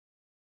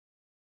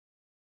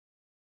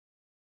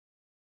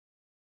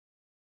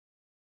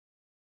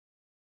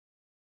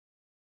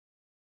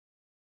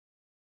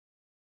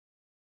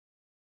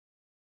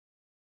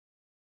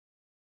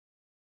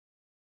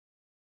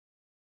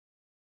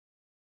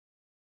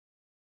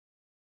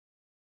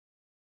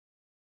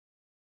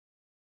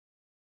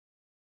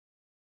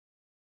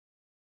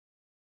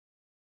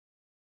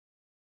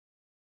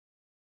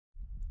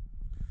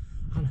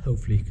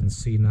hopefully you can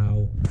see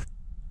now,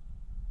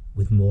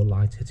 with more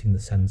light hitting the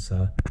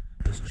sensor,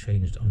 it's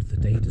changed onto the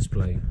day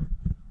display,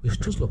 which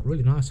does look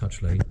really nice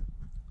actually.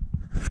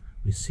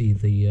 We see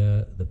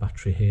the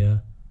battery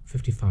here,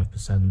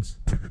 55%.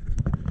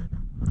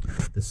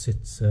 There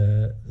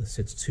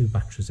sits two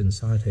batteries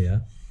inside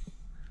here,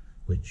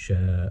 which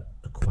are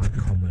quite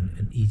common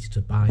and easy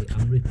to buy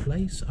and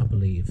replace, I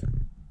believe.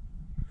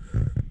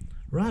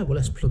 Right, well,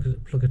 let's plug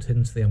it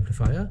into the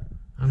amplifier,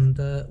 and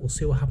we'll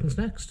see what happens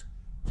next.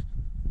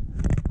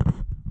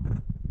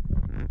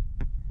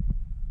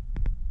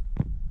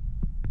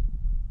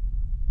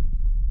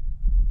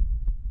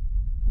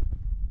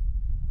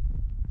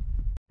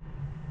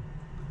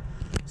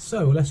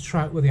 So let's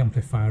try it with the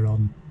amplifier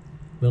on.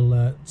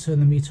 We'll turn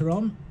the meter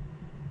on,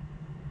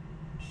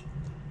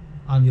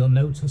 and you'll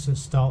notice it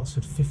starts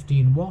at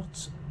 15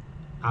 watts,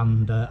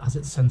 and as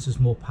it senses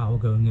more power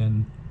going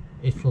in,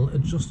 it'll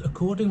adjust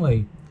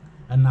accordingly.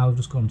 And now we've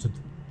just gone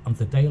onto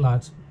the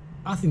daylight.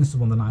 I think this is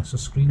one of the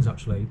nicest screens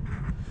actually.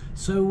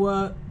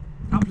 So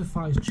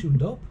amplifier is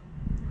tuned up.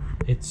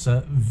 It's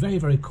very,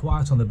 very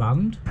quiet on the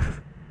band.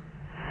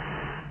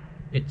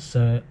 It's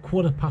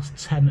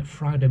 10:15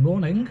 Friday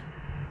morning.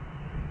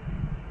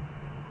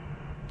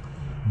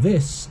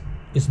 This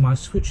is my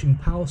switching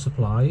power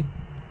supply,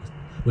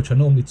 which I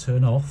normally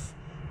turn off,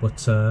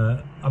 but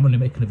I'm only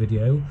making a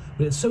video.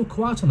 But it's so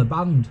quiet on the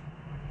band,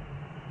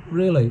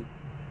 really.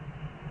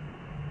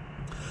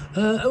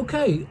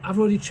 Okay, I've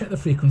already checked the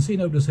frequency,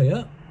 notice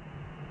here.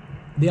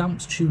 The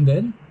amp's tuned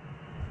in.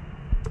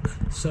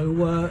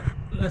 So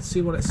let's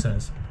see what it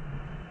says.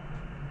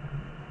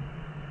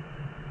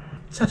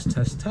 Test,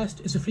 test, test.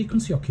 Is the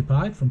frequency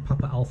occupied from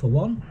Papa Alpha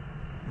 1?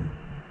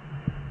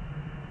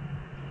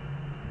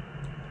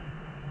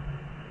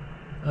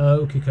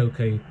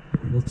 Okay,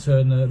 we'll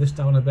turn this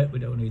down a bit, we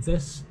don't need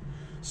this.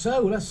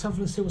 So let's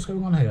see what's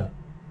going on here.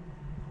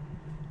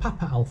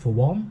 Papa Alpha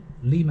 1,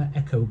 Lima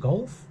Echo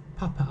Golf,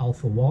 Papa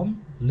Alpha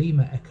 1,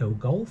 Lima Echo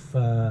Golf,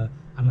 and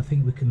I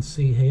think we can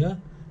see here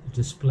the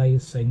display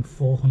is saying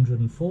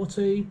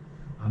 440,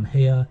 and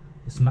here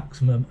it's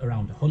maximum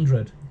around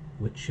 100,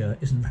 which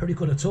isn't very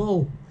good at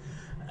all,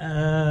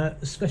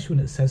 especially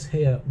when it says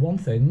here one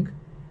thing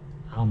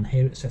and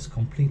here it says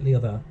completely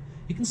other.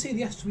 You can see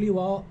the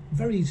SWR,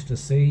 very easy to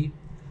see.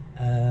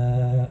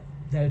 There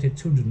it did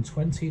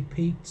 220, it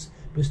peaked,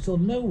 but still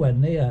nowhere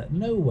near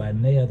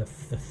the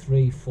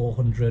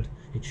 300-400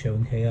 it's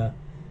showing here.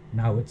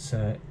 Now it's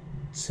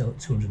still at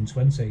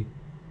 220,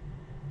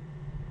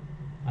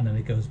 and then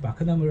it goes back,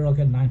 and then we're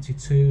again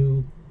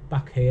 92,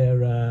 back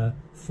here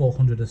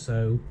 400 or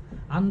so,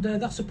 and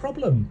that's a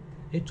problem.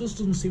 It just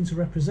doesn't seem to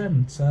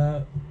represent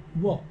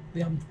what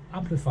the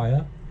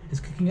amplifier is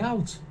kicking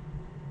out.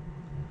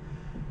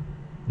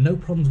 No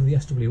problems with the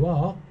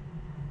SWR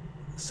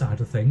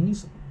side of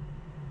things,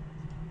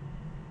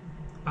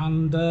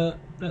 and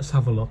let's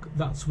have a look.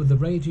 That's with the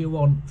radio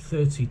on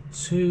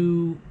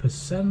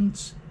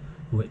 32%,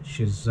 which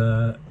is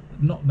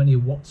not many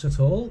watts at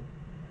all.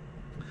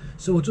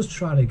 So we'll just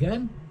try it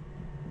again.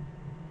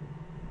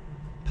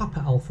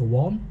 Papa Alpha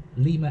 1,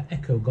 Lima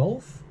Echo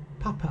Golf,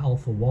 Papa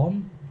Alpha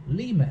 1,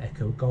 Lima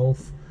Echo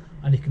Golf,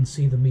 and you can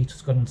see the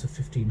meter's gone onto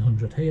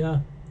 1500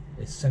 here.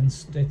 It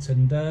sensed it,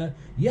 and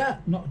yeah,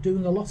 not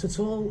doing a lot at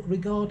all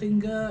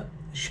regarding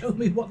show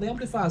me what the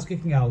amplifier's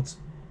kicking out.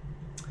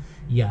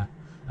 Yeah,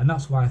 and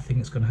that's why I think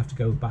it's going to have to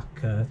go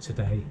back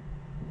today.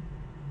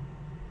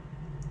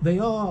 They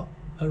are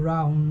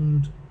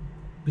around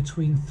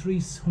between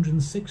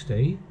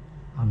 360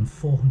 and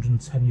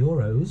 410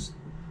 euros.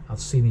 I've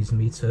seen these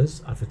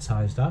meters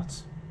advertised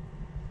at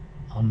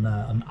on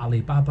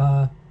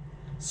Alibaba,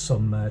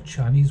 some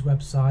Chinese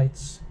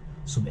websites,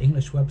 some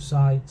English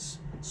websites,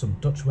 some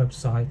Dutch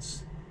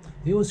websites.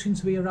 They always seem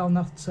to be around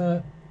that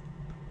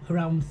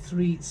around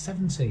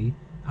 370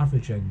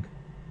 averaging.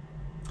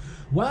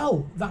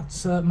 Well,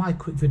 that's my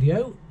quick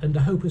video, and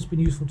I hope it's been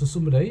useful to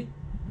somebody.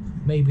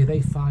 Maybe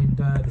they find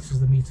this is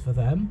the meter for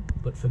them,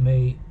 but for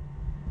me,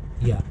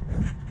 yeah.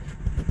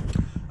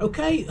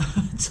 Okay,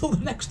 until the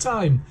next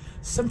time,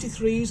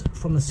 73s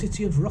from the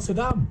city of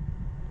Rotterdam.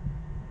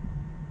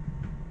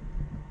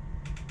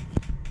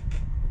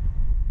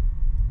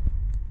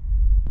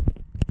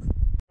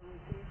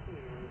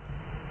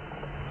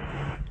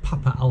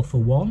 Papa Alpha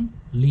 1,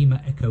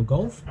 Lima Echo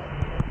Golf.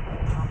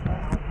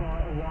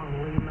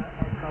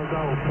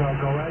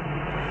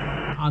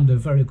 And a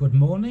very good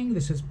morning.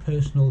 This is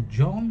Personal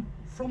John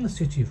from the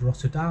city of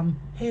Rotterdam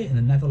here in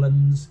the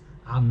Netherlands.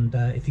 And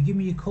if you give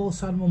me your call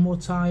sign one more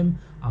time,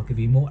 I'll give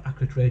you a more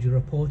accurate radio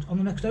report on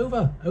the next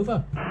over.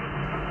 Over.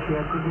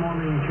 Yeah, good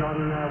morning,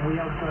 John. We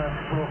have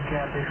spoke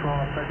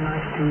before, but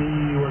nice to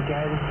hear you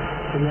again.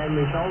 The name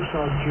is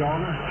also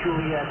John,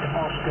 Juliet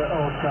Oscar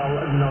Hotel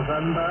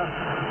November,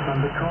 and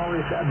the call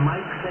is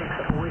Mike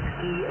 6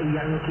 Whiskey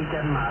Yankee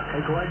Denmark.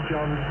 Go ahead,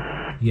 John.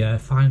 Yeah,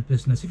 fine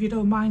business. If you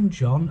don't mind,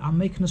 John, I'm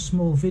making a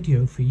small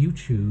video for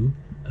YouTube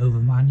over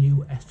my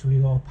new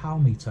SWR power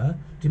meter.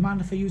 Do you mind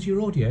if I use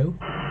your audio?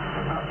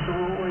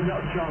 Absolutely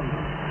not, John.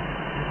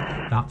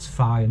 That's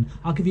fine.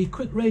 I'll give you a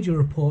quick radio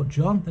report,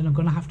 John, then I'm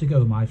going to have to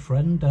go, my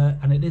friend,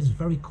 and it is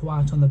very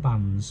quiet on the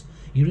bands.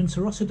 You're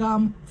into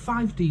Rotterdam,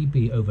 5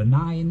 dB over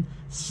 9,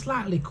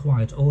 slightly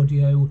quiet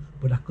audio,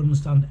 but I can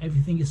understand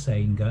everything you're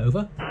saying.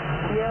 Over.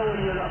 Yeah, well,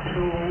 you're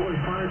absolutely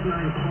 5-9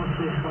 plus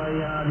this way,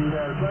 and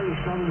very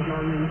strong,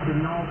 John, into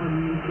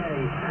northern UK.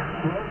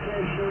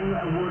 Location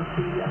would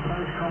be a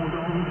place called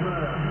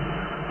Ormsby.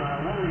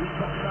 One of these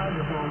top side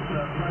of those,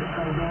 a place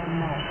called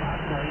Ormsby, I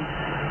think,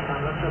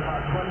 and that's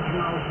about 20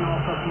 miles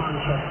north of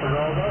Manchester.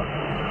 Over.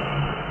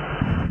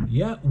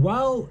 Yeah,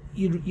 well,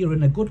 you're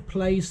in a good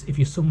place if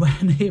you're somewhere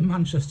near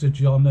Manchester,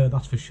 John,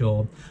 that's for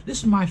sure.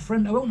 Listen, my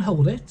friend, I won't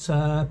hold it.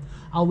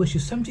 I'll wish you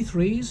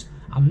 73s,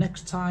 and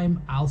next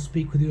time I'll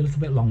speak with you a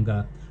little bit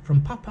longer. From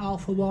Papa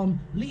Alpha 1,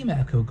 Lima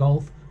Echo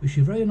Golf, wish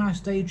you a very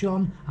nice day,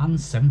 John, and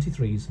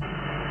 73s.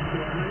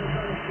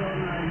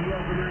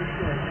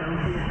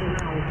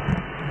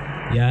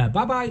 Yeah,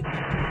 bye-bye. Good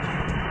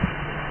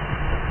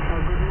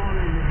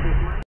morning, this is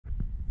Mike.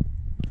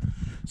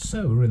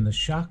 So we're in the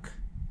shack.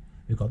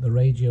 We've got the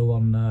radio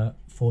on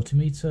 40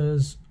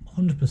 meters,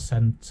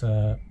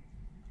 100%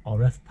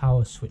 RF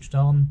power switched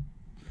on.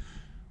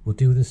 We'll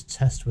do this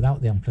test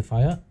without the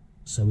amplifier.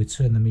 So we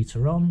turn the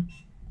meter on,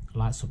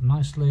 lights up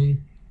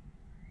nicely,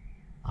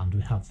 and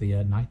we have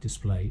the night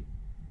display.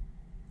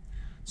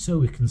 So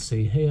we can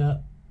see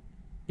here,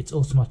 it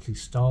automatically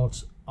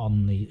starts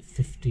on the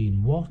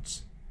 15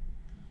 watts.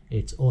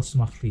 It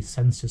automatically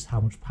senses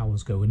how much power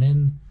is going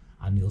in,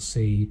 and you'll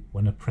see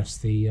when I press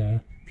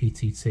the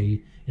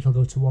PTT, it'll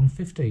go to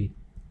 150.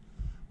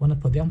 When I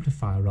put the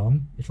amplifier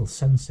on, it'll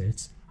sense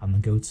it and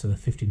then go to the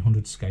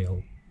 1500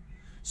 scale.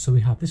 So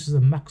we have, this is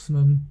a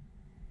maximum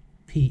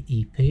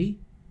PEP,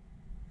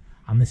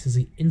 and this is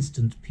the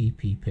instant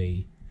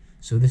PPP.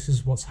 So this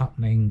is what's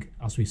happening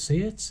as we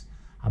see it,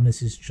 and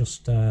this is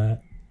just the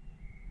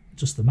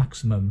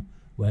maximum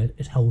where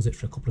it holds it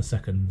for a couple of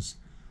seconds.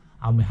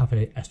 And we have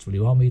a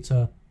SWR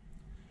meter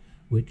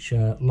which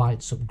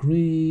lights up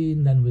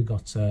green, then we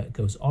got it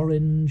goes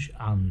orange,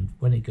 and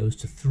when it goes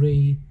to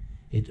 3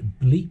 it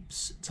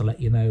bleeps to let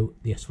you know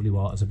the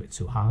SWR is a bit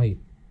too high.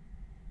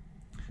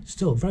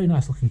 Still very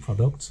nice looking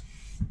product.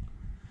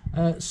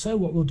 So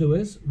what we'll do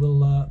is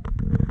we'll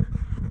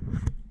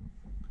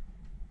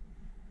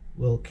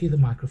key the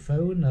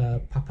microphone,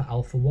 Papa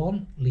Alpha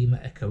 1, Lima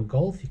Echo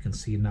Golf. You can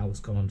see now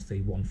it's gone on to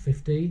the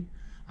 150,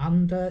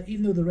 and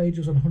even though the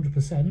radio's on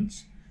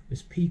 100%,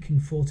 it's peaking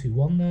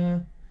 41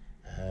 there.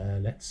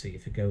 Let's see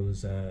if it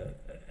goes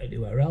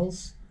anywhere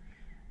else,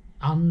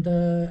 and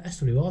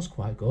SWR is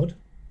quite good.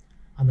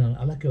 And then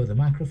I let go of the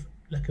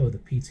let go of the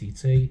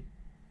PTT,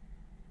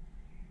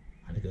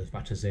 and it goes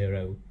back to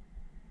 0.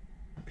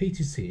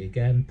 PTT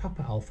again,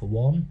 Papa Alpha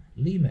 1,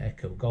 Lima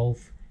Echo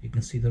Golf. You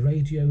can see the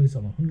radio is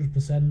on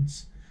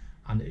 100%,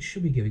 and it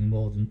should be giving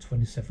more than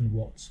 27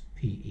 watts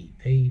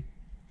PEP.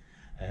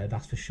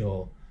 That's for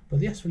sure. But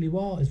the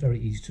SWR is very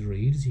easy to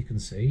read, as you can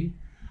see.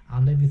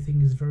 And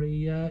everything is very,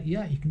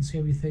 yeah, you can see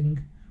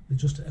everything with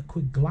just a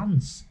quick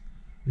glance,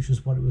 which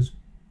is what it was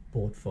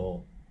bought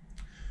for.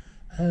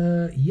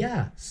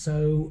 Yeah,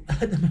 so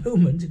at the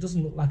moment it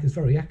doesn't look like it's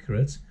very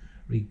accurate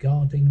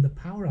regarding the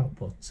power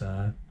output.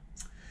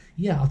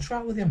 Yeah, I'll try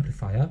it with the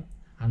amplifier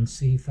and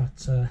see if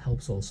that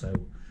helps also.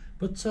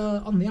 But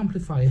on the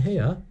amplifier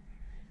here,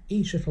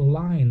 each little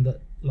line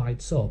that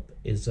lights up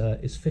is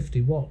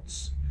 50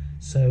 watts.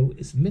 So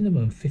it's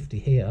minimum 50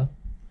 here,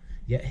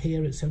 yet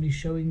here it's only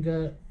showing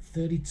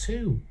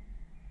 32.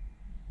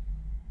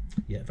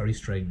 Yeah, very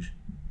strange.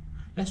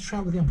 Let's try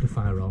it with the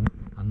amplifier on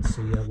and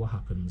see what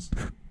happens.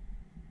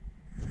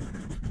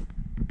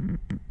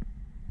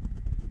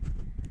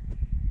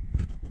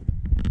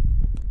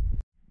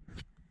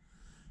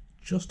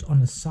 Just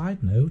on a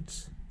side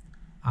note,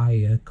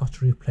 I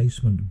got a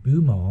replacement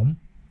boom arm,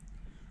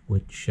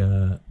 which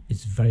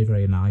is very,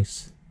 very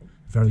nice,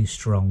 very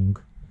strong.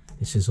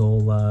 This is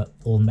all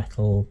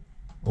metal,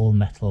 all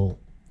metal.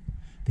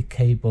 The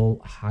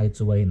cable hides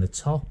away in the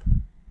top,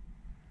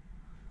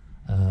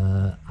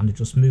 and it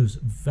just moves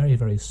very,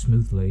 very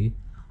smoothly,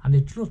 and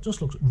it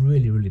just looks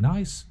really, really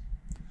nice.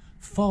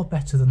 Far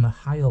better than the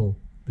Heil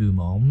boom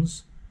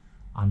arms,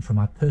 and from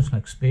my personal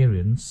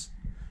experience,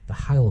 the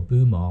Heil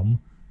boom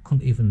arm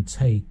couldn't even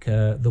take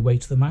the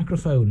weight of the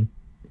microphone.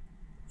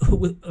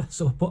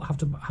 So I have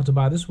to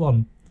buy this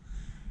one.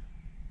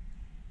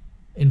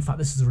 In fact,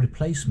 this is a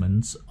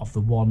replacement of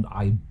the one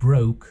I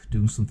broke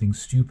doing something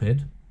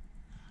stupid,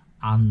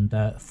 and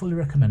fully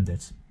recommend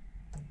it.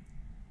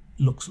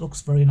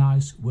 Looks very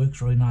nice, works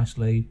very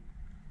nicely,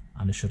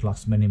 and it should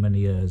last many, many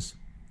years.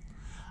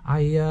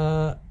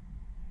 I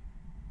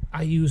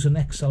use an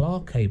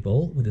XLR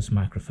cable with this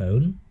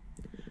microphone,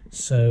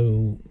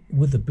 so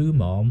with the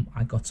boom arm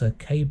I got a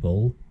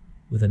cable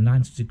with a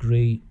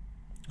 90-degree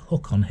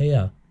hook on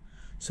here,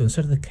 so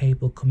instead of the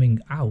cable coming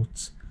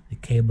out, the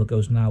cable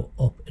goes now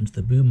up into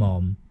the boom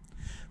arm,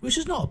 which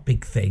is not a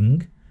big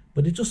thing,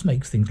 but it just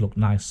makes things look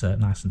nice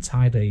and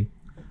tidy.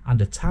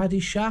 And a tidy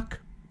shack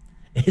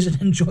is an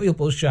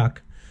enjoyable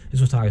shack, is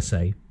what I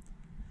say.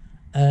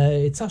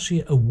 It's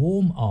actually a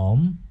warm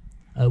arm,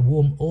 a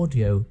warm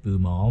audio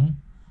boom arm,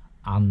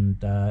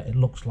 and it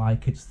looks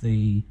like it's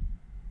the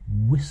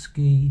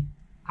Whiskey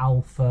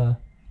Alpha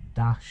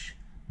Dash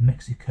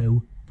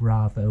Mexico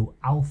Bravo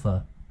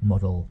Alpha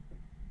model.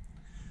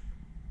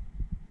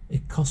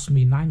 It cost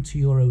me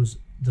 €90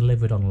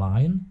 delivered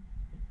online.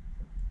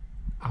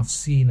 I've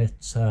seen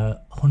it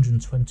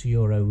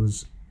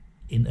 €120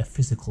 in a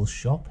physical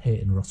shop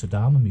here in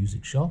Rotterdam, a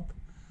music shop.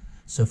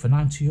 So for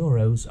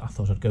 €90 I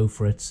thought I'd go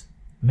for it,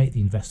 make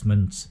the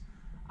investment,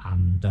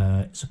 and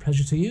it's a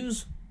pleasure to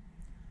use.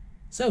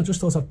 So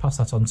just thought I'd pass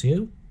that on to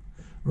you.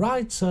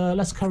 Right,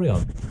 let's carry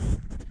on.